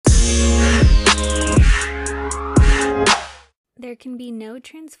There can be no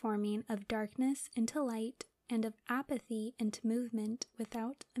transforming of darkness into light and of apathy into movement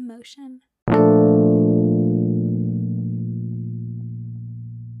without emotion.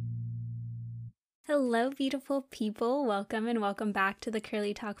 Hello, beautiful people. Welcome and welcome back to the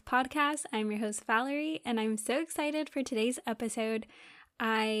Curly Talk podcast. I'm your host, Valerie, and I'm so excited for today's episode.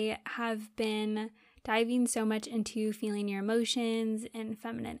 I have been diving so much into feeling your emotions and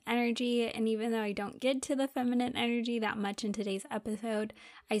feminine energy, and even though I don't get to the feminine energy that much in today's episode,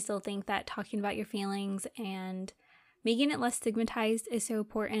 I still think that talking about your feelings and making it less stigmatized is so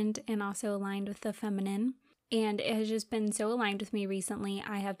important and also aligned with the feminine. And it has just been so aligned with me recently.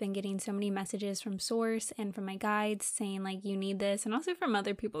 I have been getting so many messages from Source and from my guides saying like, you need this, and also from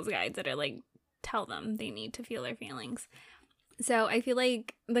other people's guides that are like, tell them they need to feel their feelings. So I feel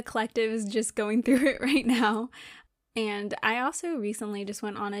like the collective is just going through it right now. And I also recently just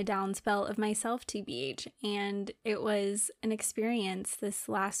went on a down spell of myself, TBH, and it was an experience this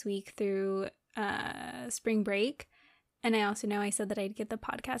last week through spring break. And I also know I said that I'd get the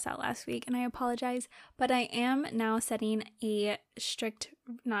podcast out last week, and I apologize, but I am now setting a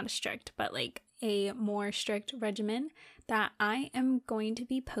more strict regimen that I am going to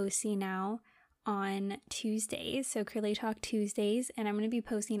be posting now on Tuesdays, so Curly Talk Tuesdays, and I'm going to be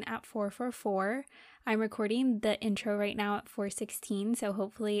posting at 4:44. I'm recording the intro right now at 4:16, so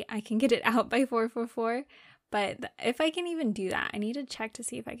hopefully I can get it out by 4:44. But if I can even do that, I need to check to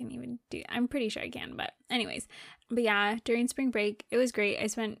see if I can even do it. I'm pretty sure I can, but anyways. But yeah, during spring break, it was great. I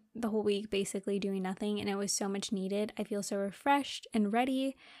spent the whole week basically doing nothing, and it was so much needed. I feel so refreshed and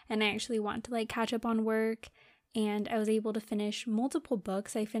ready, and I actually want to like catch up on work, and I was able to finish multiple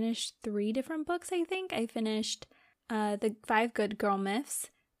books. I finished 3 different books, I think. I finished The 5 Good Girl Myths,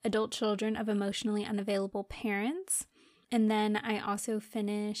 Adult Children of Emotionally Unavailable Parents, and then I also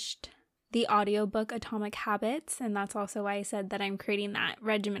finished the audiobook Atomic Habits, and that's also why I said that I'm creating that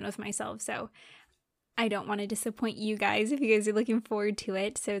regimen with myself. So I don't want to disappoint you guys if you guys are looking forward to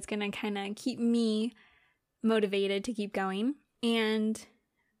it. So it's going to kind of keep me motivated to keep going. And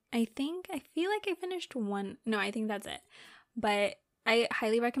I feel like I finished one. No, I think that's it. But I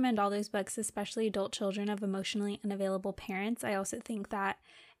highly recommend all those books, especially Adult Children of Emotionally Unavailable Parents. I also think that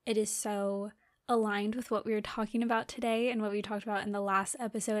it is so aligned with what we were talking about today and what we talked about in the last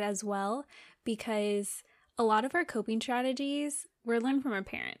episode as well, because a lot of our coping strategies we're learned from our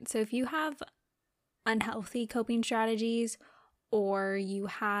parents. So if you have unhealthy coping strategies, or you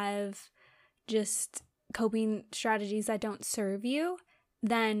have just coping strategies that don't serve you,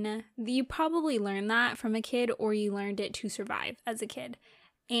 then you probably learned that from a kid, or you learned it to survive as a kid.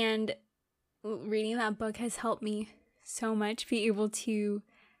 And reading that book has helped me so much be able to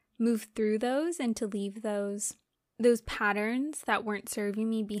move through those and to leave those patterns that weren't serving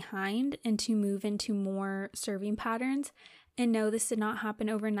me behind, and to move into more serving patterns. And no, this did not happen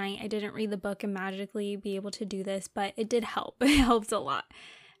overnight. I didn't read the book and magically be able to do this, but it did help. It helped a lot.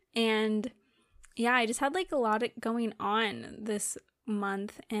 And yeah, I just had like a lot going on this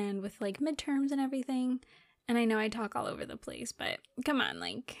month, and with like midterms and everything. And I know I talk all over the place, but come on,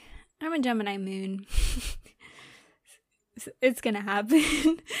 like I'm a Gemini moon. It's gonna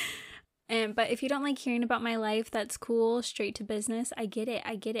happen. But if you don't like hearing about my life, that's cool. Straight to business. I get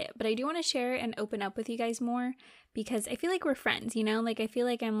it. But I do want to share and open up with you guys more, because I feel like we're friends, you know? Like I feel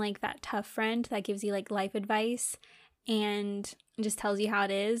like I'm like that tough friend that gives you like life advice and just tells you how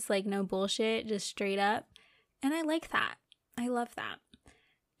it is, like no bullshit, just straight up. And I like that. I love that.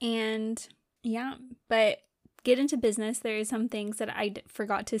 And yeah, but get into business. There are some things that I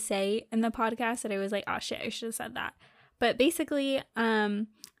forgot to say in the podcast that I was like, oh shit, I should have said that. But basically,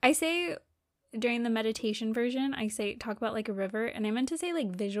 I say during the meditation version, talk about like a river, and I meant to say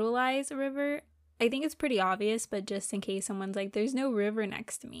like visualize a river. I think it's pretty obvious, but just in case someone's like, there's no river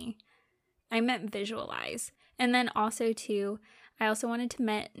next to me, I meant visualize. And then also too, I also wanted to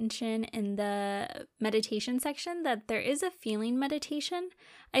mention in the meditation section that there is a feeling meditation.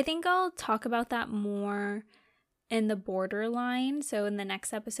 I think I'll talk about that more in the borderline. So in the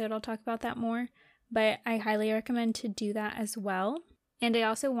next episode, I'll talk about that more. But I highly recommend to do that as well. And I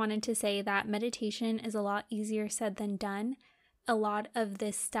also wanted to say that meditation is a lot easier said than done. A lot of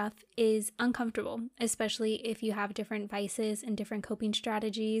this stuff is uncomfortable, especially if you have different vices and different coping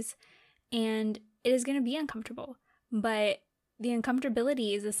strategies. And it is going to be uncomfortable. But the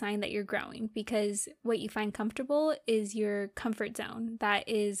uncomfortability is a sign that you're growing, because what you find comfortable is your comfort zone. That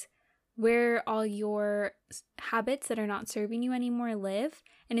is where all your habits that are not serving you anymore live.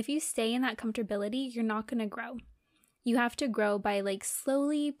 And if you stay in that comfortability, you're not going to grow. You have to grow by like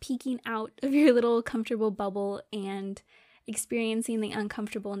slowly peeking out of your little comfortable bubble and experiencing the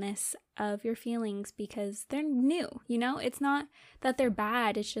uncomfortableness of your feelings because they're new. It's not that they're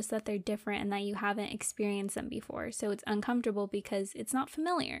bad, it's just that they're different and that you haven't experienced them before. So it's uncomfortable because it's not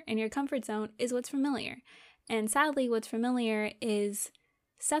familiar, and your comfort zone is what's familiar. And sadly, what's familiar is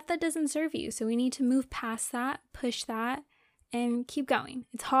stuff that doesn't serve you. So we need to move past that, push that, and keep going.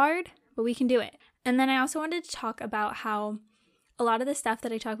 It's hard, but we can do it. And then I also wanted to talk about how a lot of the stuff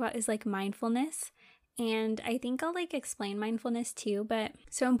that I talk about is like mindfulness. And I think I'll like explain mindfulness too, but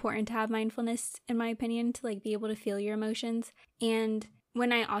it's so important to have mindfulness, in my opinion, to like be able to feel your emotions. And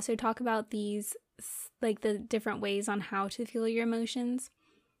when I also talk about these, like the different ways on how to feel your emotions,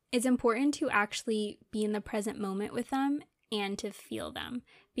 it's important to actually be in the present moment with them and to feel them,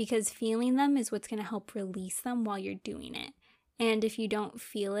 because feeling them is what's going to help release them while you're doing it. And if you don't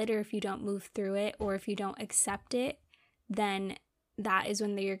feel it, or if you don't move through it, or if you don't accept it, then that is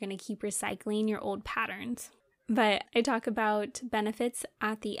when you're going to keep recycling your old patterns. But I talk about benefits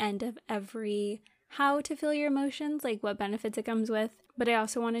at the end of every how to feel your emotions, like what benefits it comes with. But I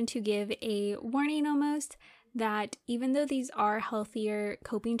also wanted to give a warning almost that even though these are healthier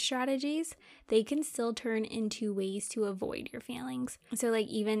coping strategies, they can still turn into ways to avoid your feelings. So like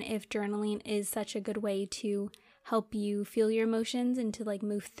even if journaling is such a good way to help you feel your emotions and to like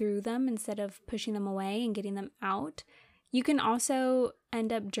move through them instead of pushing them away and getting them out, you can also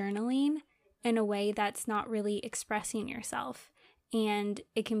end up journaling in a way that's not really expressing yourself. And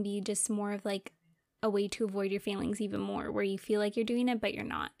it can be just more of like a way to avoid your feelings even more, where you feel like you're doing it, but you're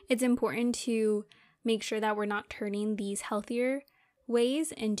not. It's important to make sure that we're not turning these healthier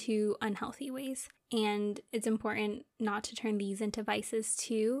ways into unhealthy ways. And it's important not to turn these into vices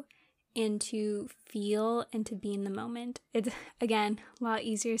too, and to feel and to be in the moment. It's, again, a lot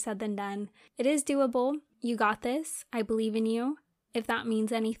easier said than done. It is doable. You got this. I believe in you, if that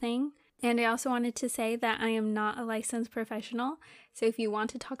means anything. And I also wanted to say that I am not a licensed professional. So if you want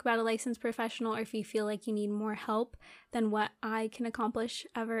to talk about a licensed professional, or if you feel like you need more help than what I can accomplish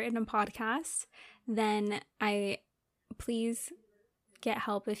ever in a podcast, then please get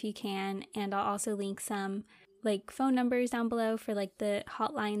help if you can. And I'll also link some like phone numbers down below for like the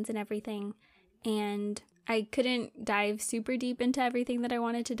hotlines and everything. And I couldn't dive super deep into everything that I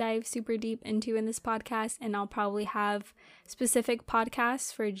wanted to dive super deep into in this podcast, and I'll probably have specific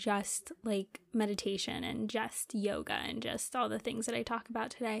podcasts for just like meditation and just yoga and just all the things that I talk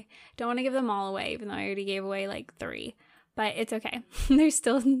about today. Don't want to give them all away, even though I already gave away like 3, but it's okay. There's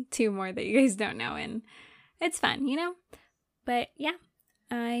still 2 more that you guys don't know, and it's fun, But yeah,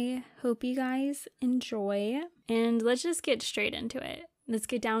 I hope you guys enjoy, and let's just get straight into it. Let's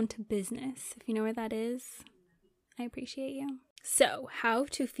get down to business. If you know where that is, I appreciate you. So, how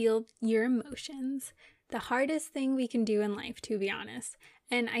to feel your emotions. The hardest thing we can do in life, to be honest.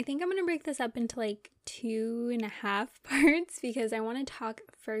 And I think I'm going to break this up into like 2.5 parts, because I want to talk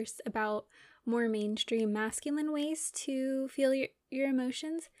first about more mainstream masculine ways to feel your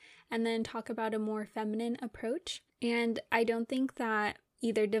emotions, and then talk about a more feminine approach. And I don't think that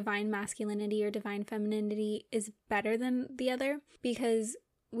either divine masculinity or divine femininity is better than the other, because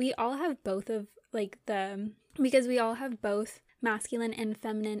we all have both masculine and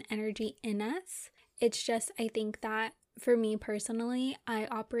feminine energy in us. It's just, I think that for me personally, I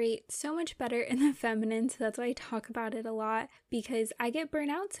operate so much better in the feminine, so that's why I talk about it a lot, because I get burnt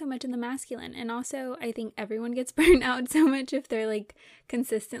out so much in the masculine. And also I think everyone gets burnt out so much if they're like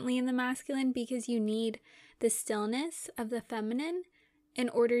consistently in the masculine, because you need the stillness of the feminine in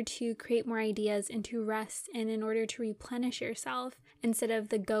order to create more ideas and to rest, and in order to replenish yourself, instead of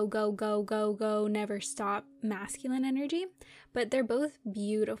the go, go, go, go, go, never stop masculine energy. But they're both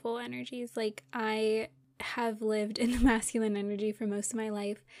beautiful energies. Like, I have lived in the masculine energy for most of my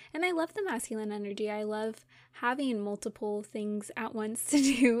life, and I love the masculine energy. I love having multiple things at once to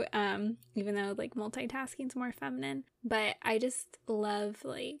do, even though like multitasking is more feminine. But I just love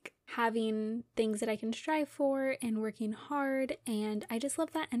like having things that I can strive for and working hard, and I just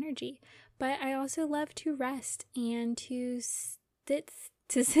love that energy. But I also love to rest and to sit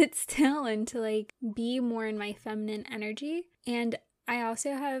still and to like be more in my feminine energy. And I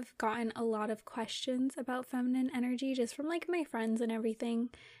also have gotten a lot of questions about feminine energy just from like my friends and everything,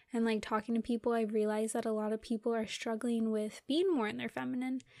 and like talking to people. I've realized that a lot of people are struggling with being more in their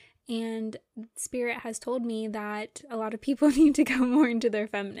feminine, and Spirit has told me that a lot of people need to go more into their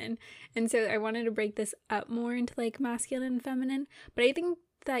feminine. And so I wanted to break this up more into like masculine and feminine. But I think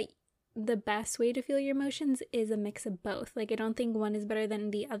that the best way to feel your emotions is a mix of both. Like, I don't think one is better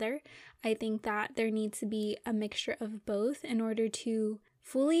than the other. I think that there needs to be a mixture of both in order to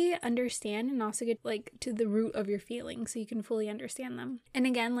fully understand and also get like to the root of your feelings so you can fully understand them. And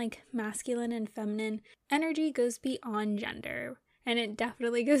again, like masculine and feminine energy goes beyond gender. And it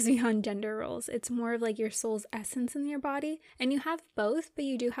definitely goes beyond gender roles. It's more of like your soul's essence in your body. And you have both, but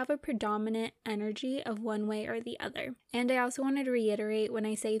you do have a predominant energy of one way or the other. And I also wanted to reiterate, when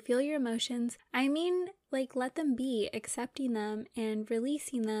I say feel your emotions, I mean like let them be, accepting them and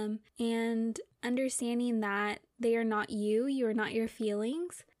releasing them and understanding that they are not you. You are not your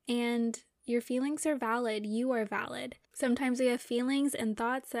feelings. And your feelings are valid. You are valid. Sometimes we have feelings and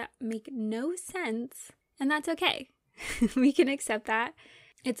thoughts that make no sense, and that's okay. We can accept that.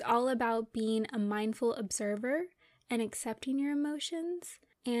 It's all about being a mindful observer and accepting your emotions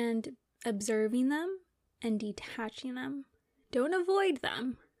and observing them and detaching them. Don't avoid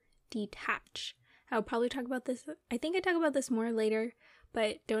them. Detach. I'll probably talk about this. I think I talk about this more later,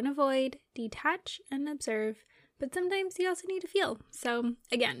 but don't avoid, detach, and observe. But sometimes you also need to feel. So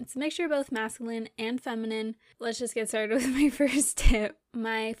again, it's a mixture of both masculine and feminine. Let's just get started with my first tip.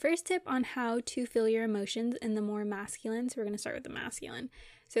 My first tip on how to feel your emotions in the more masculine. So we're going to start with the masculine.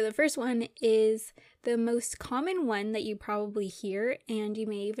 So the first one is the most common one that you probably hear, and you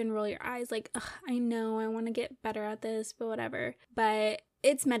may even roll your eyes like, ugh, I know, I want to get better at this, but whatever. But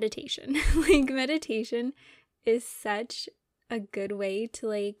it's meditation. Like meditation is such a good way to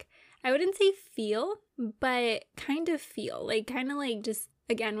like, I wouldn't say feel, but kind of feel, like kind of like just,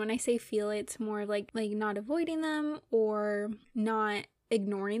 again, when I say feel, it's more like not avoiding them or not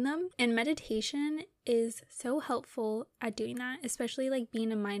ignoring them. And meditation is so helpful at doing that, especially like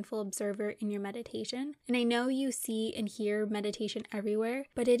being a mindful observer in your meditation. And I know you see and hear meditation everywhere,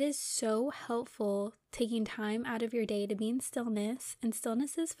 but it is so helpful taking time out of your day to be in stillness, and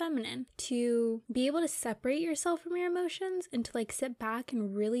stillness is feminine, to be able to separate yourself from your emotions and to like sit back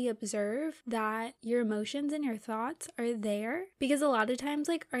and really observe that your emotions and your thoughts are there. Because a lot of times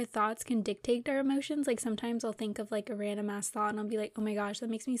like our thoughts can dictate our emotions. Like sometimes I'll think of like a random ass thought and I'll be like, oh my gosh, that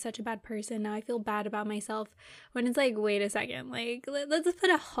makes me such a bad person. Now I feel bad about myself, when it's like, wait a second, like let's put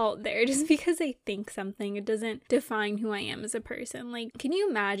a halt there. Just because I think something, it doesn't define who I am as a person. Like, can you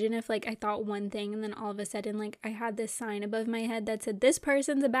imagine if like I thought one thing and then all of a sudden like I had this sign above my head that said, this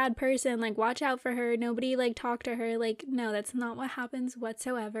person's a bad person, like watch out for her, nobody like talk to her? Like, no, that's not what happens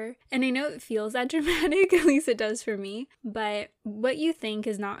whatsoever. And I know it feels that dramatic, at least it does for me, but what you think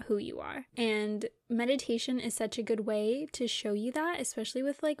is not who you are. And meditation is such a good way to show you that, especially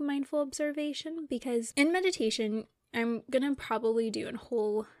with like mindful observation, because in meditation, I'm gonna probably do a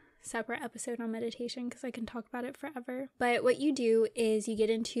whole separate episode on meditation because I can talk about it forever. But what you do is you get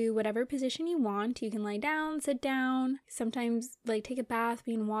into whatever position you want. You can lie down, sit down, sometimes like take a bath,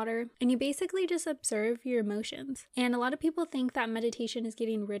 be in water, and you basically just observe your emotions. And a lot of people think that meditation is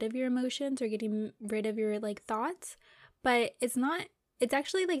getting rid of your emotions or getting rid of your like thoughts, but it's not. It's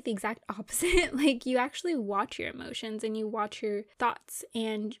actually like the exact opposite. Like you actually watch your emotions and you watch your thoughts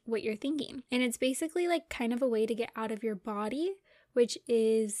and what you're thinking. And it's basically like kind of a way to get out of your body, which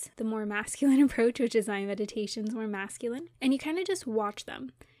is the more masculine approach, which is my meditation's more masculine. And you kind of just watch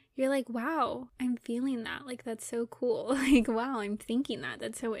them. You're like, wow, I'm feeling that. Like, that's so cool. Like, wow, I'm thinking that.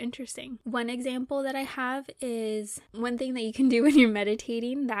 That's so interesting. One example that I have is one thing that you can do when you're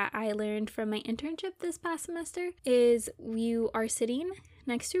meditating that I learned from my internship this past semester is you are sitting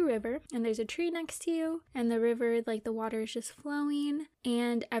next to a river and there's a tree next to you, and the river, like the water is just flowing,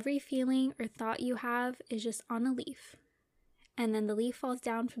 and every feeling or thought you have is just on a leaf. And then the leaf falls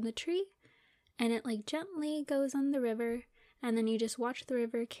down from the tree and it like gently goes on the river. And then you just watch the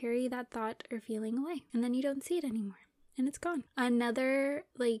river carry that thought or feeling away. And then you don't see it anymore. And it's gone. Another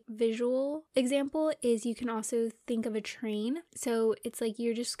like visual example is you can also think of a train. So it's like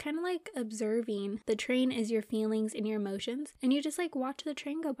you're just kind of like observing. The train is your feelings and your emotions. And you just like watch the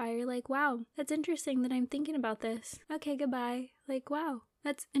train go by. You're like, wow, that's interesting that I'm thinking about this. Okay, goodbye. Like, wow,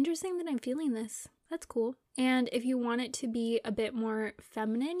 that's interesting that I'm feeling this. That's cool. And if you want it to be a bit more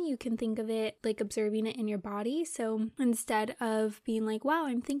feminine, you can think of it like observing it in your body. So instead of being like, wow,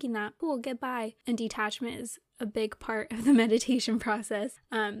 I'm thinking that, cool, goodbye. And detachment is a big part of the meditation process.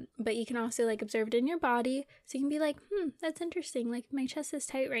 But you can also like observe it in your body. So you can be like, that's interesting. Like my chest is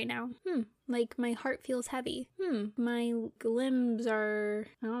tight right now. Like my heart feels heavy. My limbs are,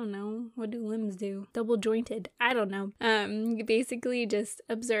 I don't know. What do limbs do? Double jointed. I don't know. You basically just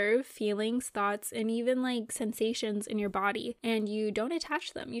observe feelings, thoughts, and even like sensations in your body, and you don't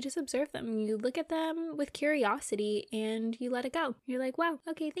attach them. You just observe them. You look at them with curiosity and you let it go. You're like, wow,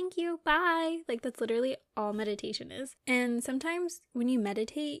 okay, thank you. Bye. Like that's literally all meditation is. And sometimes when you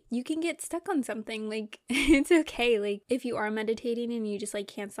meditate, you can get stuck on something. Like it's okay. Like if you are meditating and you just like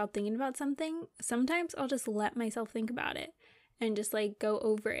can't stop thinking about something, sometimes I'll just let myself think about it. and just like go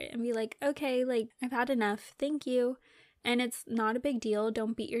over it and be like, okay, like I've had enough. Thank you. And it's not a big deal.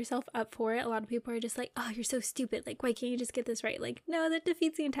 Don't beat yourself up for it. A lot of people are just like, oh, you're so stupid. Like, why can't you just get this right? Like, no, that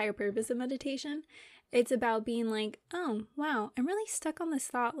defeats the entire purpose of meditation. It's about being like, oh, wow, I'm really stuck on this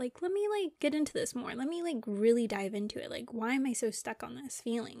thought. Like, let me like get into this more. Let me like really dive into it. Like, why am I so stuck on this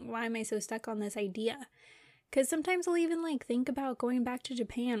feeling? Why am I so stuck on this idea? Because sometimes I'll even like think about going back to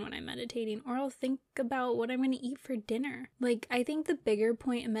Japan when I'm meditating, or I'll think about what I'm going to eat for dinner. Like, I think the bigger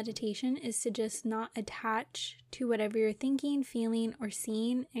point of meditation is to just not attach to whatever you're thinking, feeling, or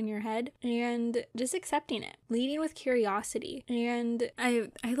seeing in your head, and just accepting it, leading with curiosity. And I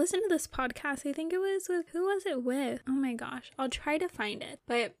listened to this podcast. I think it was with, who was it with? Oh my gosh, I'll try to find it.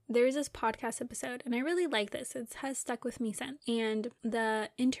 But there's this podcast episode, and I really like this. It has stuck with me since. And the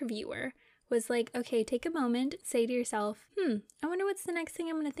interviewer was like, okay, take a moment, say to yourself, I wonder what's the next thing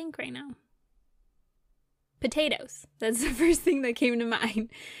I'm going to think right now. Potatoes. That's the first thing that came to mind.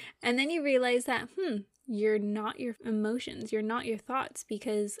 And then you realize that, you're not your emotions, you're not your thoughts,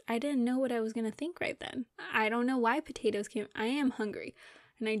 because I didn't know what I was going to think right then. I don't know why potatoes came. I am hungry.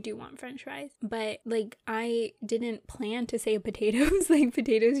 And I do want french fries. But like, I didn't plan to say potatoes. Like,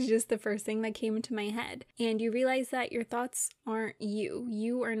 potatoes is just the first thing that came into my head. And you realize that your thoughts aren't you.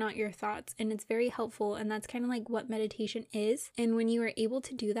 You are not your thoughts. And it's very helpful. And that's kind of like what meditation is. And when you are able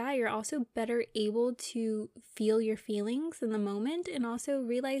to do that, you're also better able to feel your feelings in the moment, and also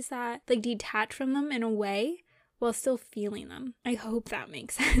realize that, like, detach from them in a way while still feeling them. I hope that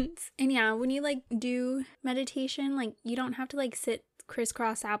makes sense. And yeah, when you like do meditation, like, you don't have to like sit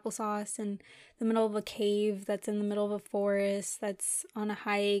crisscross applesauce in the middle of a cave that's in the middle of a forest that's on a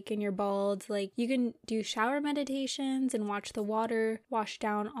hike and you're bald. Like, you can do shower meditations and watch the water wash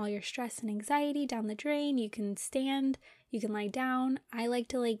down all your stress and anxiety down the drain. You can stand, you can lie down. I like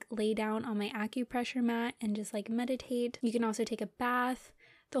to like lay down on my acupressure mat and just like meditate. You can also take a bath.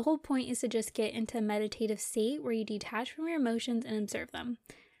 The whole point is to just get into a meditative state where you detach from your emotions and observe them.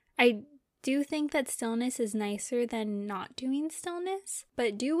 I do think that stillness is nicer than not doing stillness,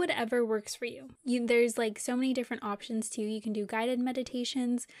 but do whatever works for you. There's like so many different options too. You can do guided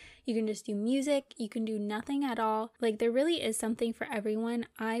meditations, you can just do music, you can do nothing at all. Like, there really is something for everyone.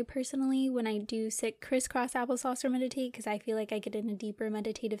 I personally, when I do sit crisscross applesauce or meditate, because I feel like I get in a deeper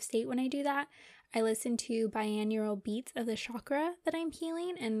meditative state when I do that, I listen to binaural beats of the chakra that I'm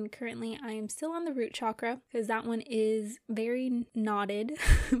healing, and currently I am still on the root chakra because that one is very knotted,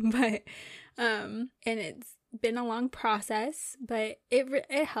 but and it's been a long process, but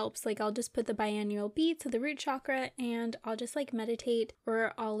it helps. Like, I'll just put the binaural beats of the root chakra and I'll just like meditate,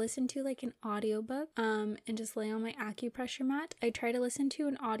 or I'll listen to like an audiobook and just lay on my acupressure mat. I try to listen to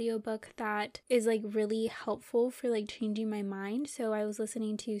an audiobook that is like really helpful for like changing my mind. So I was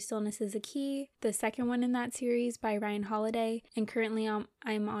listening to Stillness is the Key, the second one in that series by Ryan Holiday, and currently I'm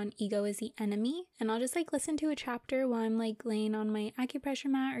on Ego is the Enemy, and I'll just like listen to a chapter while I'm like laying on my acupressure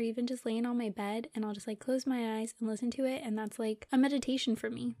mat or even just laying on my bed, and I'll just like close my eyes and listen to it, and that's like a meditation for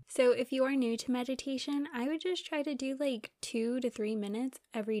me. So if you are new to meditation, I would just try to do like 2 to 3 minutes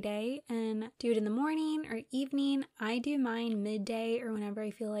every day and do it in the morning or evening. I do mine midday or whenever I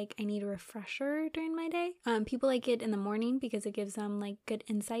feel like I need a refresher during my day. People like it in the morning because it gives them like good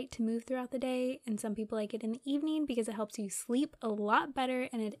insight to move throughout the day, and some people like it in the evening because it helps you sleep a lot better,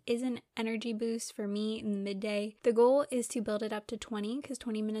 and it is an energy boost for me in the midday. The goal is to build it up to 20 because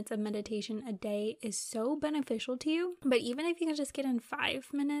 20 minutes of meditation a day is so beneficial to you. But even if you can just get in 5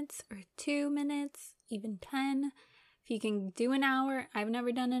 minutes or 2 minutes, even 10, if you can do an hour, I've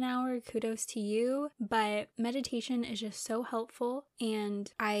never done an hour, kudos to you, but meditation is just so helpful.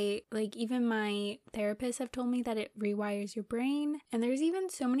 And I like, even my therapists have told me that it rewires your brain, and there's even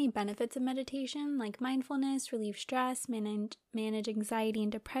so many benefits of meditation, like mindfulness, relieve stress, manage anxiety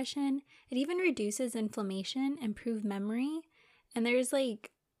and depression. It even reduces inflammation, improve memory, and there's like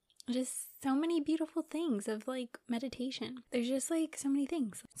just so many beautiful things of like meditation. There's just like so many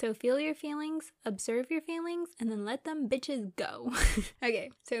things. So feel your feelings, observe your feelings, and then let them bitches go.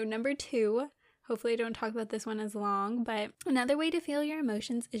 Okay, so number 2, hopefully I don't talk about this one as long, but another way to feel your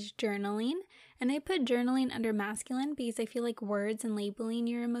emotions is journaling. And I put journaling under masculine because I feel like words and labeling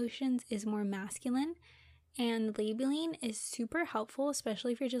your emotions is more masculine. And labeling is super helpful,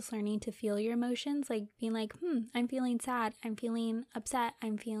 especially if you're just learning to feel your emotions, like being like, I'm feeling sad, I'm feeling upset,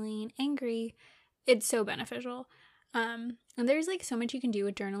 I'm feeling angry. It's so beneficial. And there's like so much you can do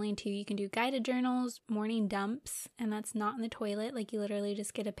with journaling too. You can do guided journals, morning dumps, and that's not in the toilet. Like, you literally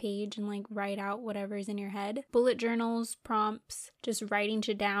just get a page and like write out whatever's in your head. Bullet journals, prompts, just writing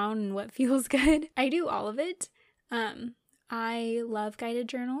shit down and what feels good. I do all of it. I love guided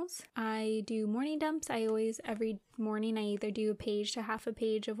journals. I do morning dumps. Every morning, I either do a page to half a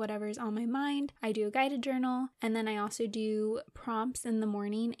page of whatever's on my mind. I do a guided journal, and then I also do prompts in the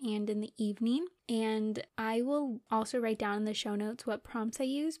morning and in the evening. And I will also write down in the show notes what prompts I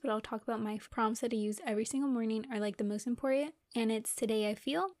use, but I'll talk about my prompts that I use every single morning are like the most important. And it's today I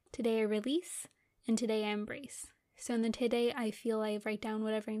feel, today I release, and today I embrace. So in the today I feel, I write down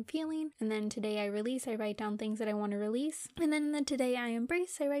whatever I'm feeling, and then today I release, I write down things that I want to release, and then in the today I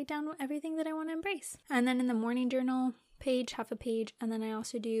embrace, I write down everything that I want to embrace. And then in the morning journal, page, half a page, and then I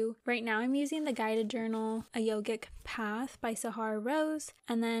also do, right now I'm using the guided journal, A Yogic Path by Sahara Rose,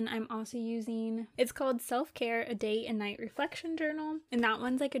 and then I'm also using, it's called Self-Care, a Day and Night Reflection Journal, and that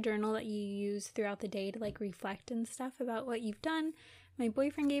one's like a journal that you use throughout the day to like reflect and stuff about what you've done. My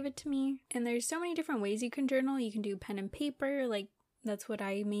boyfriend gave it to me, and there's so many different ways you can journal. You can do pen and paper, like that's what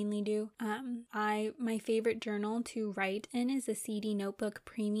I mainly do. My favorite journal to write in is a CD Notebook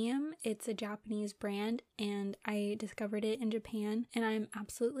Premium. It's a Japanese brand, and I discovered it in Japan, and I'm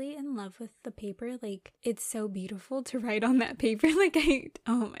absolutely in love with the paper. Like, it's so beautiful to write on that paper.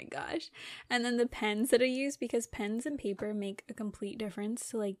 Oh my gosh. And then the pens that I use, because pens and paper make a complete difference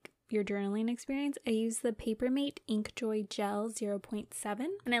to like your journaling experience. I use the Papermate Inkjoy Gel 0.7,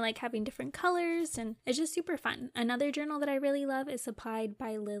 and I like having different colors, and it's just super fun. Another journal that I really love is Supplied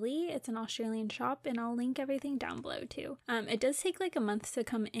by Lily. It's an Australian shop, and I'll link everything down below too. It does take like a month to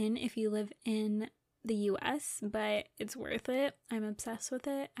come in if you live in the US, but it's worth it. I'm obsessed with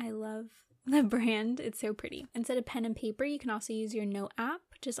it. I love the brand. It's so pretty. Instead of pen and paper, you can also use your note app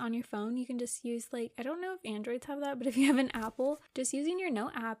just on your phone. You can just use like, I don't know if Androids have that, but if you have an Apple, just using your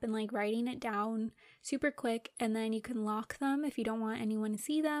note app and like writing it down super quick, and then you can lock them if you don't want anyone to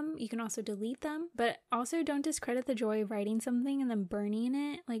see them. You can also delete them, but also don't discredit the joy of writing something and then burning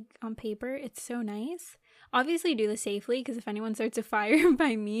it like on paper. It's so nice. Obviously do this safely, because if anyone starts a fire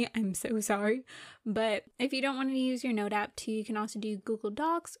by me, I'm so sorry. But if you don't want to use your note app too, you can also do Google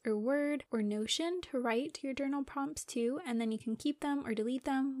Docs or Word or Notion to write your journal prompts too, and then you can keep them or delete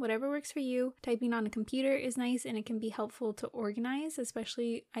them, whatever works for you. Typing on a computer is nice, and it can be helpful to organize,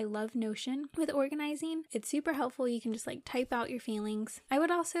 especially I love Notion with organizing. It's super helpful. You can just like type out your feelings. I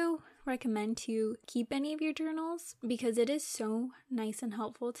would also recommend to keep any of your journals, because it is so nice and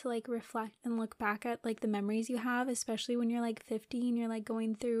helpful to like reflect and look back at like the memories you have, especially when you're like 50 and you're like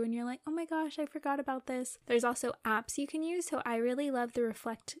going through and you're like, oh my gosh, I forgot about this. There's also apps you can use. So I really love the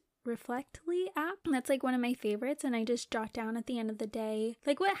Reflectly app. That's like one of my favorites, and I just jot down at the end of the day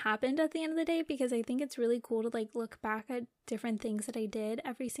like what happened at the end of the day, because I think it's really cool to like look back at different things that I did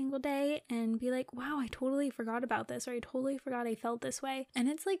every single day and be like, wow, I totally forgot about this, or I totally forgot I felt this way. And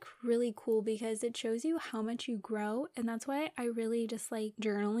it's like really cool because it shows you how much you grow, and that's why I really just like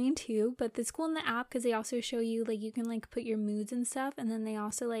journaling too. But it's cool in the app because they also show you like you can like put your moods and stuff, and then they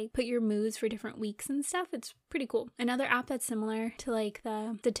also like put your moods for different weeks and stuff. It's pretty cool. Another app that's similar to like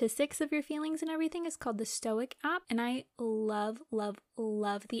the statistics of your feelings and everything is called the Stoic app, and I love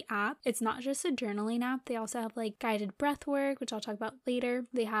the app. It's not just a journaling app. They also have like guided breath work, which I'll talk about later.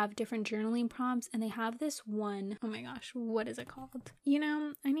 They have different journaling prompts, and they have this one, oh my gosh, what is it called?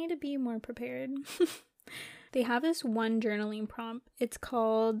 I need to be more prepared. They have this one journaling prompt. It's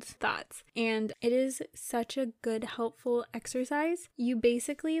called Thoughts, and it is such a good, helpful exercise. You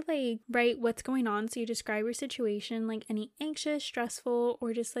basically like write what's going on. So you describe your situation, like any anxious, stressful,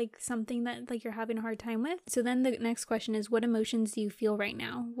 or just like something that like you're having a hard time with. So then the next question is, what emotions do you feel right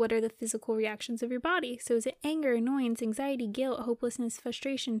now? What are the physical reactions of your body? So is it anger, annoyance, anxiety, guilt, hopelessness,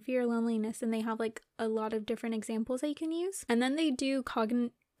 frustration, fear, loneliness? And they have like a lot of different examples that you can use. And then they do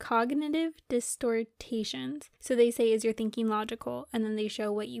cognitive distortions. So they say, is your thinking logical? And then they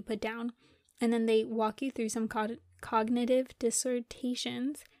show what you put down. And then they walk you through some cognitive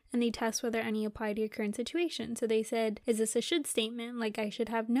distortions, and they test whether any apply to your current situation. So they said, is this a should statement, like I should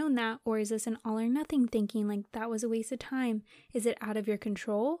have known that? Or is this an all or nothing thinking, like that was a waste of time? Is it out of your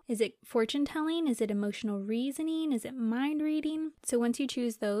control? Is it fortune telling? Is it emotional reasoning? Is it mind reading? So once you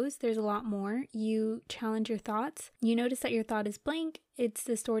choose those, there's a lot more. You challenge your thoughts. You notice that your thought is blank. It's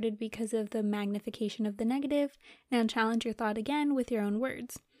distorted because of the magnification of the negative. Now challenge your thought again with your own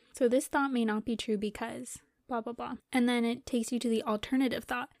words. So this thought may not be true because blah, blah, blah. And then it takes you to the alternative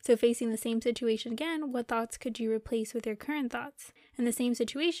thought. So facing the same situation again, what thoughts could you replace with your current thoughts? In the same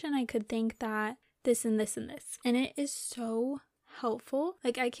situation, I could think that this and this and this. And it is so helpful.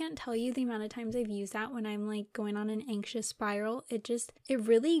 Like, I can't tell you the amount of times I've used that when I'm like going on an anxious spiral. It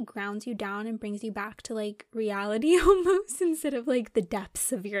really grounds you down and brings you back to like reality almost, instead of like the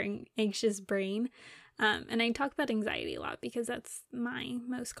depths of your anxious brain. And I talk about anxiety a lot because that's my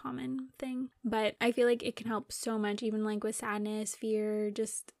most common thing. But I feel like it can help so much, even like with sadness, fear,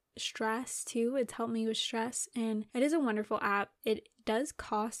 just stress too. It's helped me with stress, and it is a wonderful app. It does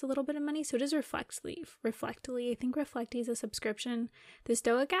cost a little bit of money, so it is Reflectly. I think Reflectly is a subscription. The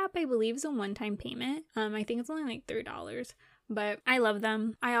Stoic app, I believe, is a one-time payment. I think it's only like $3, but I love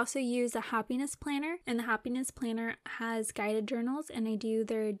them. I also use a happiness planner, and the happiness planner has guided journals, and I do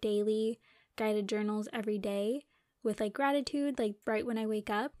their daily guided journals every day with like gratitude, like right when I wake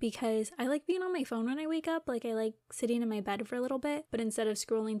up, because I like being on my phone when I wake up. Like I like sitting in my bed for a little bit, but instead of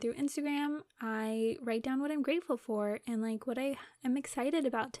scrolling through Instagram, I write down what I'm grateful for and like what I am excited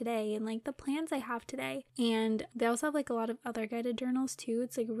about today and like the plans I have today. And they also have like a lot of other guided journals too.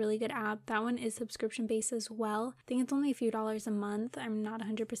 It's like a really good app. That one is subscription based as well. I think it's only a few dollars a month. I'm not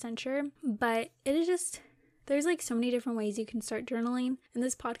 100% sure, but it is just... There's like so many different ways you can start journaling, and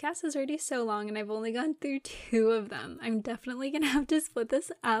this podcast is already so long and I've only gone through 2 of them. I'm definitely gonna have to split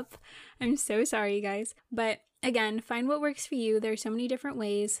this up. I'm so sorry, you guys. But again, find what works for you. There's so many different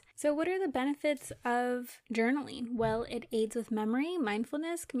ways. So what are the benefits of journaling? Well, it aids with memory,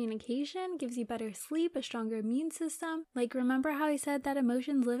 mindfulness, communication, gives you better sleep, a stronger immune system. Like, remember how I said that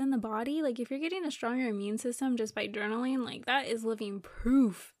emotions live in the body? Like, if you're getting a stronger immune system just by journaling, like that is living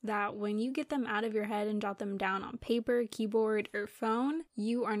proof that when you get them out of your head and jot them down on paper, keyboard, or phone,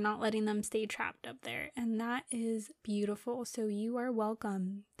 you are not letting them stay trapped up there. And that is beautiful. So you are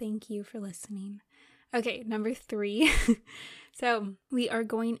welcome. Thank you for listening. Okay, number 3. So we are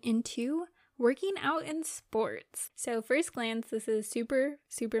going into working out in sports. So first glance, this is super,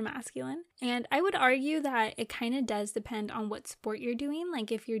 super masculine. And I would argue that it kind of does depend on what sport you're doing. Like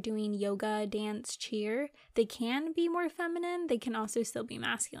if you're doing yoga, dance, cheer, they can be more feminine. They can also still be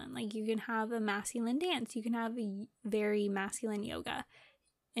masculine. Like you can have a masculine dance. You can have a very masculine yoga.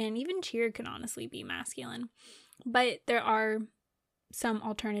 And even cheer can honestly be masculine. But there are some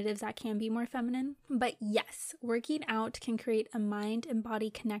alternatives that can be more feminine. But yes, working out can create a mind and body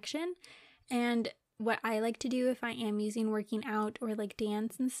connection. And what I like to do if I am using working out or like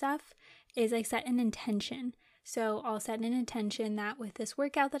dance and stuff is I set an intention. So I'll set an intention that with this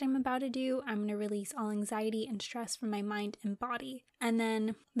workout that I'm about to do, I'm going to release all anxiety and stress from my mind and body. And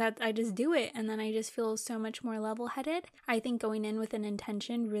then that I just do it, and then I just feel so much more level-headed. I think going in with an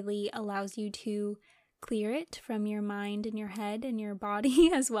intention really allows you to clear it from your mind and your head and your body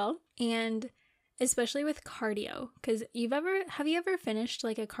as well. And especially with cardio, because have you ever finished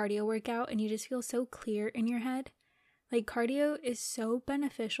like a cardio workout and you just feel so clear in your head? Like cardio is so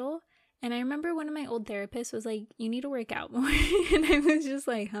beneficial. And I remember one of my old therapists was like, you need to work out more. And I was just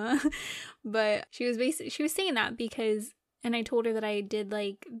like, huh? But she was saying that because, and I told her that I did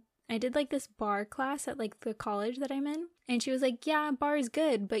like this bar class at like the college that I'm in. And she was like, yeah, bar is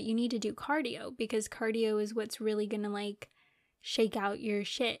good, but you need to do cardio because cardio is what's really gonna like shake out your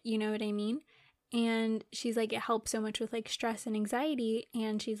shit. You know what I mean? And she's like, it helps so much with like stress and anxiety.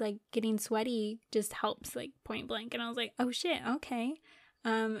 And she's like, getting sweaty just helps, like point blank. And I was like, oh shit, okay.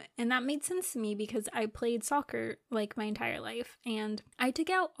 And that made sense to me because I played soccer like my entire life, and I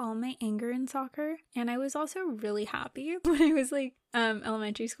took out all my anger in soccer. And I was also really happy when I was like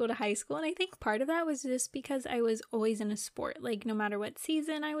elementary school to high school. And I think part of that was just because I was always in a sport. Like no matter what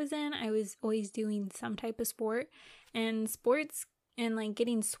season I was in, I was always doing some type of sport. And sports and like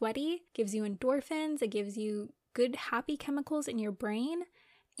getting sweaty gives you endorphins. It gives you good happy chemicals in your brain,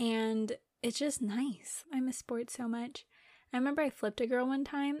 and it's just nice. I miss sports so much. I remember I flipped a girl one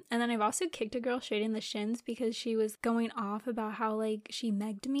time, and then I've also kicked a girl straight in the shins because she was going off about how like she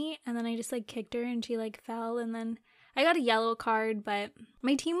megged me, and then I just like kicked her and she like fell, and then I got a yellow card. But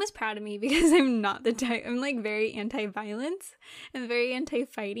my team was proud of me because I'm not the type, I'm like very anti-violence and very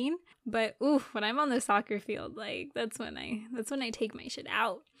anti-fighting, but when I'm on the soccer field, like that's when I take my shit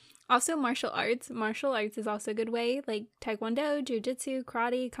out. Also, martial arts is also a good way, like taekwondo, jiu-jitsu,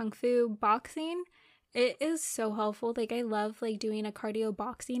 karate, kung fu, boxing. It is so helpful. Like I love like doing a cardio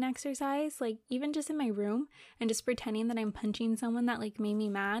boxing exercise, like even just in my room and just pretending that I'm punching someone that like made me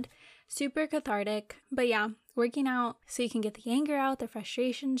mad. Super cathartic. But yeah, working out so you can get the anger out, the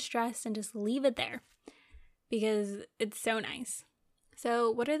frustration, stress, and just leave it there because it's so nice.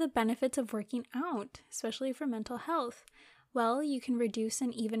 So what are the benefits of working out, especially for mental health? Well, you can reduce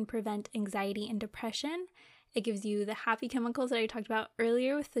and even prevent anxiety and depression. It gives you the happy chemicals that I talked about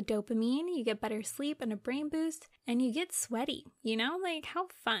earlier with the dopamine. You get better sleep and a brain boost, and you get sweaty, like how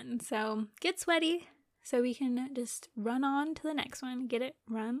fun. So get sweaty so we can just run on to the next one. Get it?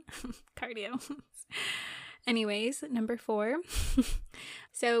 Run. Cardio. Anyways, number 4.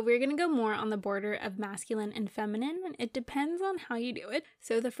 So we're going to go more on the border of masculine and feminine, and it depends on how you do it.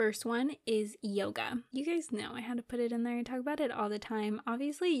 So the first one is yoga. You guys know I had to put it in there and talk about it all the time.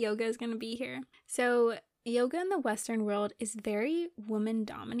 Obviously, yoga is going to be here. So yoga in the Western world is very woman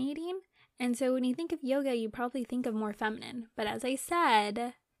dominating. And so when you think of yoga, you probably think of more feminine. But as I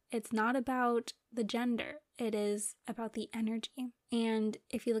said, it's not about the gender. It is about the energy. And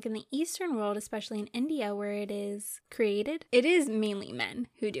if you look in the Eastern world, especially in India where it is created, it is mainly men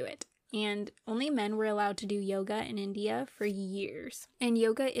who do it. And only men were allowed to do yoga in India for years. And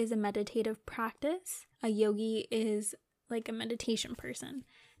yoga is a meditative practice. A yogi is like a meditation person.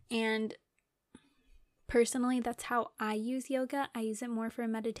 And personally, that's how I use yoga. I use it more for a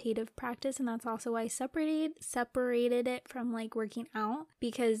meditative practice, and that's also why I separated it from like working out,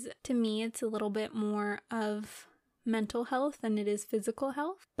 because to me it's a little bit more of mental health than it is physical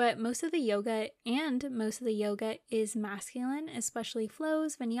health. But most of the yoga is masculine, especially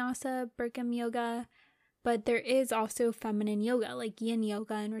flows, vinyasa, Bikram yoga. But there is also feminine yoga, like yin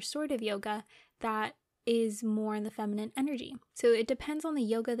yoga and restorative yoga, that is more in the feminine energy. So it depends on the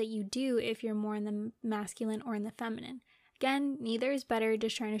yoga that you do if you're more in the masculine or in the feminine. Again, neither is better,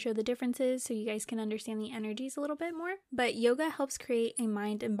 just trying to show the differences so you guys can understand the energies a little bit more. But yoga helps create a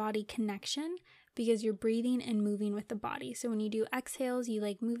mind and body connection because you're breathing and moving with the body. So when you do exhales, you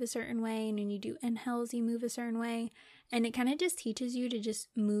like move a certain way, and when you do inhales, you move a certain way. And it kind of just teaches you to just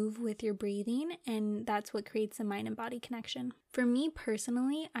move with your breathing, and that's what creates the mind and body connection. For me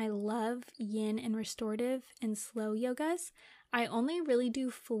personally, I love yin and restorative and slow yogas. I only really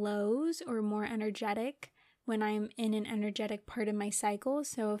do flows or more energetic when I'm in an energetic part of my cycle.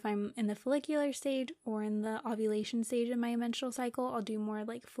 So if I'm in the follicular stage or in the ovulation stage of my menstrual cycle, I'll do more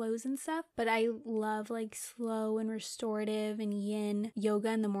like flows and stuff. But I love like slow and restorative and yin yoga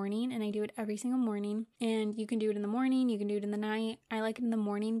in the morning, and I do it every single morning. And you can do it in the morning, you can do it in the night. I like it in the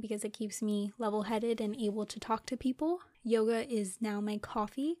morning because it keeps me level-headed and able to talk to people. Yoga is now my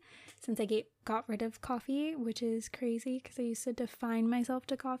coffee since I got rid of coffee, which is crazy because I used to define myself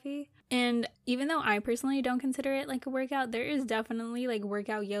to coffee. And even though I personally don't consider it like a workout, there is definitely like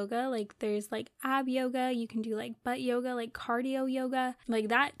workout yoga. Like there's like ab yoga, you can do like butt yoga, like cardio yoga. Like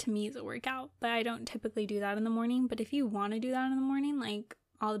that to me is a workout, but I don't typically do that in the morning. But if you want to do that in the morning, like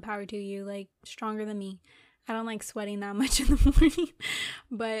all the power to you, like stronger than me. I don't like sweating that much in the morning,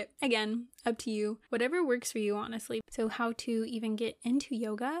 but again, up to you. Whatever works for you, honestly. So how to even get into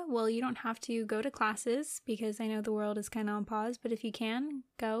yoga? Well, you don't have to go to classes because I know the world is kind of on pause, but if you can,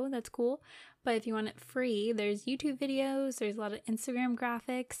 go, that's cool. But if you want it free, there's YouTube videos, there's a lot of Instagram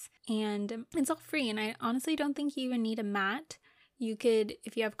graphics, and it's all free. And I honestly don't think you even need a mat. You could,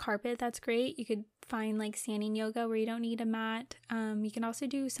 if you have carpet, that's great. You could find like standing yoga where you don't need a mat. You can also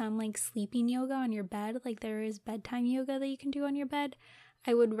do some like sleeping yoga on your bed. Like there is bedtime yoga that you can do on your bed.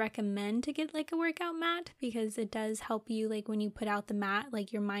 I would recommend to get like a workout mat because it does help you, like when you put out the mat,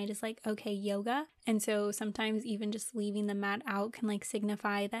 like your mind is like, okay, yoga. And so sometimes even just leaving the mat out can like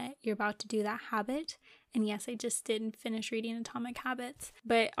signify that you're about to do that habit. And yes, I just did finish reading Atomic Habits.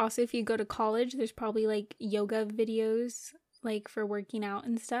 But also if you go to college, there's probably like yoga videos like for working out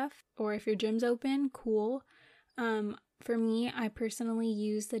and stuff, or if your gym's open, cool. For me, I personally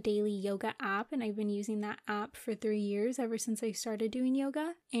use the Daily Yoga app, and I've been using that app for 3 years, ever since I started doing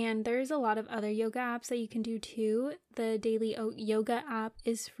yoga. And there's a lot of other yoga apps that you can do too. The Daily Yoga app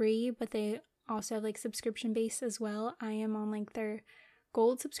is free, but they also have like subscription based as well. I am on like their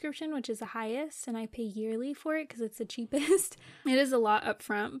gold subscription, which is the highest, and I pay yearly for it because it's the cheapest. It is a lot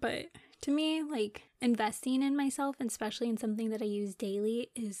upfront, but to me, like investing in myself, and especially in something that I use daily,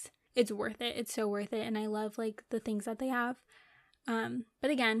 it's worth it. It's so worth it. And I love like the things that they have.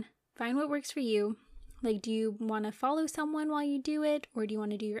 But again, find what works for you. Like, do you want to follow someone while you do it, or do you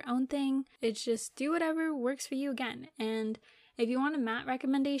want to do your own thing? It's just do whatever works for you again. And if you want a mat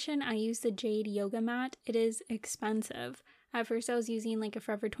recommendation, I use the Jade Yoga mat. It is expensive. At first I was using like a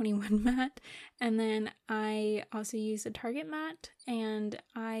Forever 21 mat, and then I also used a Target mat, and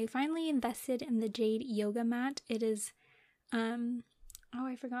I finally invested in the Jade Yoga mat. It is,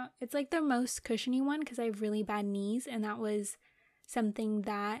 I forgot. It's like the most cushiony one because I have really bad knees, and that was something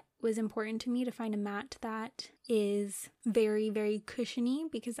that was important to me, to find a mat that is very, very cushiony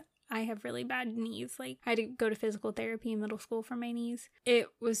because I have really bad knees. Like I had to go to physical therapy in middle school for my knees. It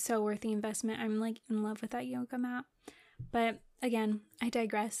was so worth the investment. I'm like in love with that yoga mat. But again, I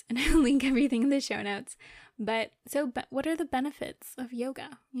digress, and I'll link everything in the show notes. But what are the benefits of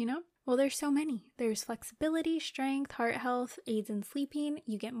yoga, you know? Well, there's so many. There's flexibility, strength, heart health, aids in sleeping.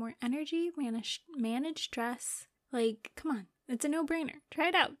 You get more energy, manage stress. Like, come on. It's a no-brainer. Try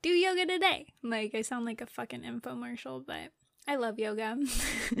it out. Do yoga today. Like, I sound like a fucking infomercial, but I love yoga.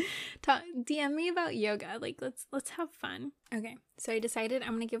 DM me about yoga. Like, let's have fun. Okay, so I decided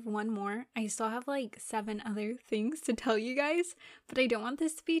I'm gonna give one more. I still have like 7 other things to tell you guys, but I don't want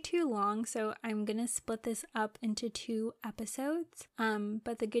this to be too long, so I'm gonna split this up into 2 episodes.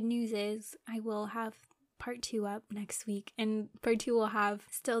 But the good news is I will have part 2 up next week, and part 2 will have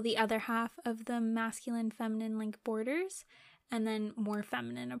still the other half of the masculine feminine like borders, and then more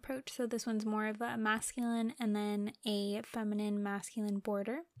feminine approach. So this one's more of a masculine and then a feminine masculine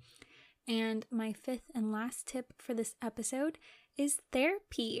border. And my 5th and last tip for this episode is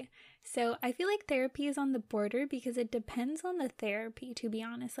therapy. So I feel like therapy is on the border because it depends on the therapy, to be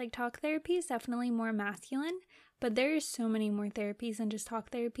honest. Like, talk therapy is definitely more masculine, but there's so many more therapies than just talk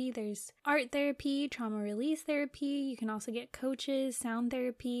therapy. There's art therapy, trauma release therapy. You can also get coaches, sound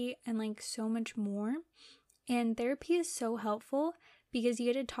therapy, and like so much more. And therapy is so helpful because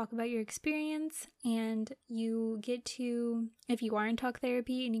you get to talk about your experience, and you get to, if you are in talk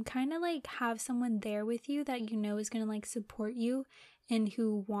therapy, and you kind of like have someone there with you that you know is going to like support you and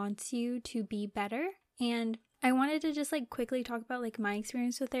who wants you to be better. And I wanted to just like quickly talk about like my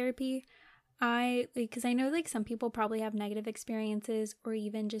experience with therapy. Because I know like some people probably have negative experiences or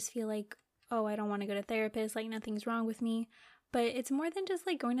even just feel like, oh, I don't want to go to therapist, like nothing's wrong with me. But it's more than just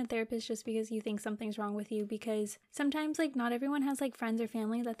like going to therapist just because you think something's wrong with you, because sometimes like not everyone has like friends or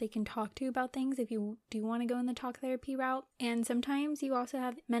family that they can talk to about things if you do want to go in the talk therapy route. And sometimes you also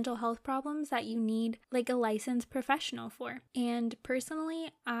have mental health problems that you need like a licensed professional for. And personally,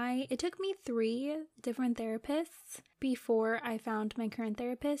 it took me 3 different therapists before I found my current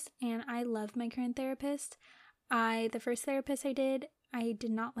therapist, and I love my current therapist. The first therapist I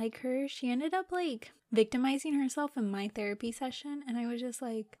did not like her. She ended up like victimizing herself in my therapy session, and I was just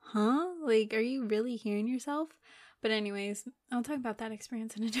like, huh? Like, are you really hearing yourself? But anyways, I'll talk about that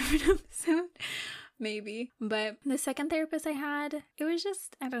experience in a different episode, maybe. But the second therapist I had, it was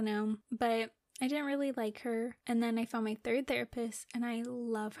just, I don't know, but I didn't really like her. And then I found my third therapist, and I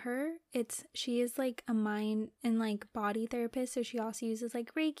love her. She is like a mind and like body therapist. So she also uses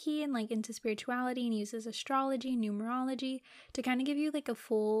like Reiki and like into spirituality, and uses astrology, numerology to kind of give you like a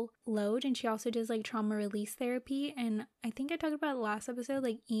full load. And she also does like trauma release therapy. And I think I talked about it last episode,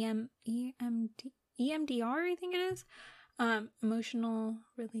 like EMDR, I think it is. Emotional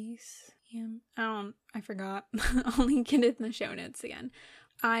release. I forgot. I'll link it in the show notes again.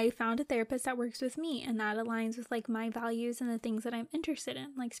 I found a therapist that works with me, and that aligns with like my values and the things that I'm interested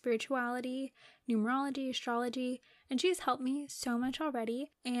in, like spirituality, numerology, astrology, and she's helped me so much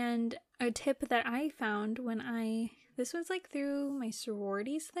already. And a tip that I found this was like through my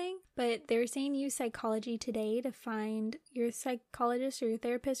sororities thing, but they're saying use Psychology Today to find your psychologist or your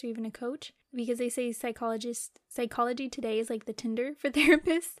therapist or even a coach, because they say Psychology Today is like the Tinder for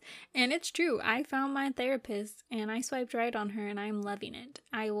therapists. And it's true. I found my therapist and I swiped right on her, and I'm loving it.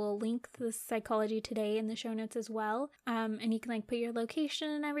 I will link the Psychology Today in the show notes as well. And you can like put your location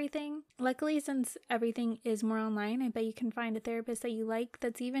and everything. Luckily, since everything is more online, I bet you can find a therapist that you like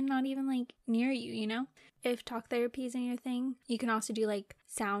that's even not even like near you, you know? If talk therapy isn't your thing, you can also do like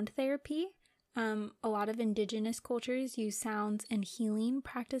sound therapy. A lot of indigenous cultures use sounds in healing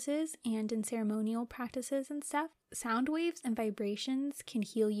practices and in ceremonial practices and stuff. Sound waves and vibrations can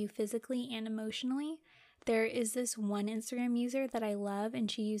heal you physically and emotionally. There is this one Instagram user that I love, and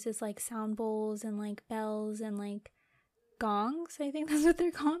she uses like sound bowls and like bells and like gongs, I think that's what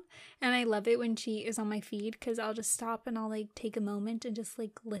they're called. And I love it when she is on my feed, because I'll just stop and I'll like take a moment and just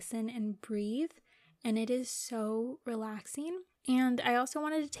like listen and breathe. And it is so relaxing. And I also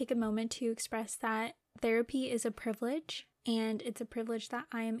wanted to take a moment to express that therapy is a privilege, and it's a privilege that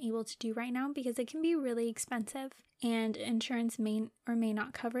I am able to do right now because it can be really expensive and insurance may or may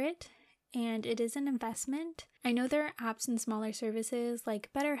not cover it. And it is an investment. I know there are apps and smaller services like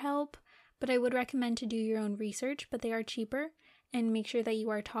BetterHelp, but I would recommend to do your own research, but they are cheaper, and make sure that you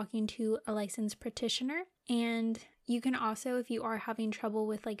are talking to a licensed practitioner. And you can also, if you are having trouble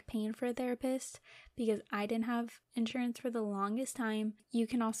with like paying for a therapist, because I didn't have insurance for the longest time, you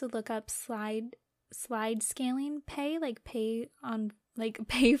can also look up slide scaling pay, like pay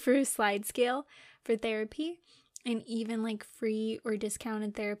for slide scale for therapy, and even like free or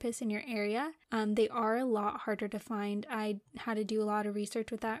discounted therapists in your area. They are a lot harder to find. I had to do a lot of research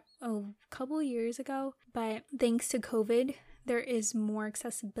with that a couple years ago, but thanks to COVID, there is more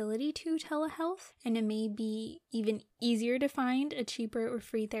accessibility to telehealth, and it may be even easier to find a cheaper or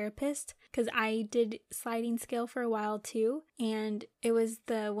free therapist, because I did sliding scale for a while too, and it was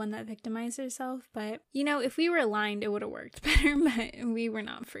the one that victimized herself. But you know, if we were aligned, it would have worked better, but we were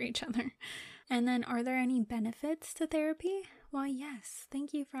not for each other. And then, are there any benefits to therapy? Well, yes,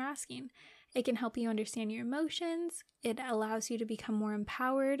 thank you for asking. It can help you understand your emotions. It allows you to become more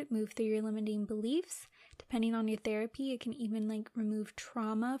empowered, move through your limiting beliefs. Depending on your therapy, it can even remove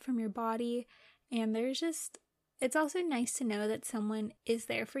trauma from your body. And it's also nice to know that someone is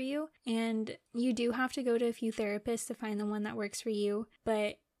there for you. And you do have to go to a few therapists to find the one that works for you.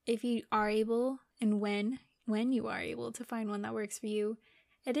 But if you are able, and when you are able to find one that works for you,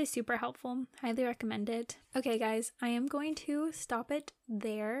 it is super helpful. Highly recommend it. Okay, guys, I am going to stop it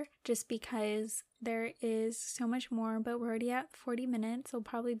there just because there is so much more, but we're already at 40 minutes. It'll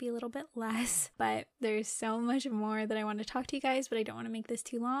probably be a little bit less, but there's so much more that I want to talk to you guys, but I don't want to make this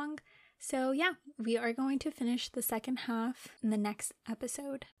too long. So yeah, we are going to finish the second half in the next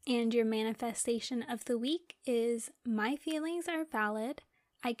episode. And your manifestation of the week is: my feelings are valid.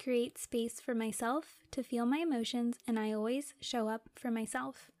 I create space for myself to feel my emotions, and I always show up for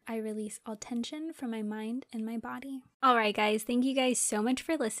myself. I release all tension from my mind and my body. All right, guys, thank you guys so much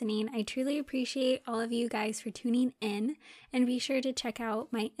for listening. I truly appreciate all of you guys for tuning in, and be sure to check out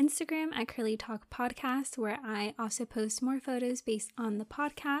my Instagram at Curly Talk Podcast, where I also post more photos based on the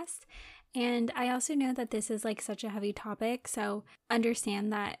podcast. And I also know that this is such a heavy topic, so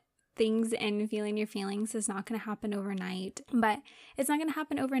understand that things and feeling your feelings is not going to happen overnight, but it's not going to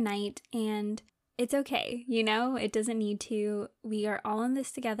happen overnight, and it's okay. It doesn't need to. We are all in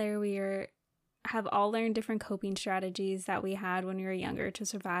this together. Have all learned different coping strategies that we had when we were younger to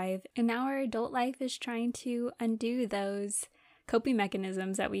survive, and now our adult life is trying to undo those coping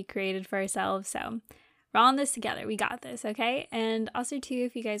mechanisms that we created for ourselves. So we're all in this together. We got this, okay? And also, too,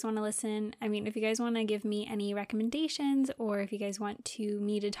 if you guys want to if you guys want to give me any recommendations, or if you guys want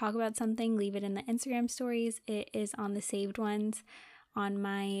me to talk about something, leave it in the Instagram stories. It is on the saved ones on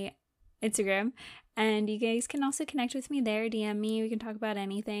my Instagram. And you guys can also connect with me there, DM me. We can talk about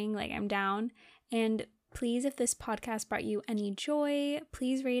anything. I'm down. And please, if this podcast brought you any joy,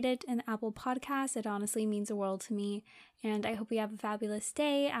 please rate it in Apple Podcasts. It honestly means the world to me. And I hope you have a fabulous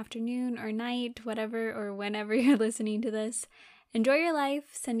day, afternoon, or night, whatever or whenever you're listening to this. Enjoy your life.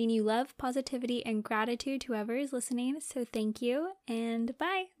 Sending you love, positivity, and gratitude to whoever is listening. So thank you, and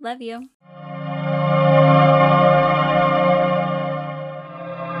bye. Love you.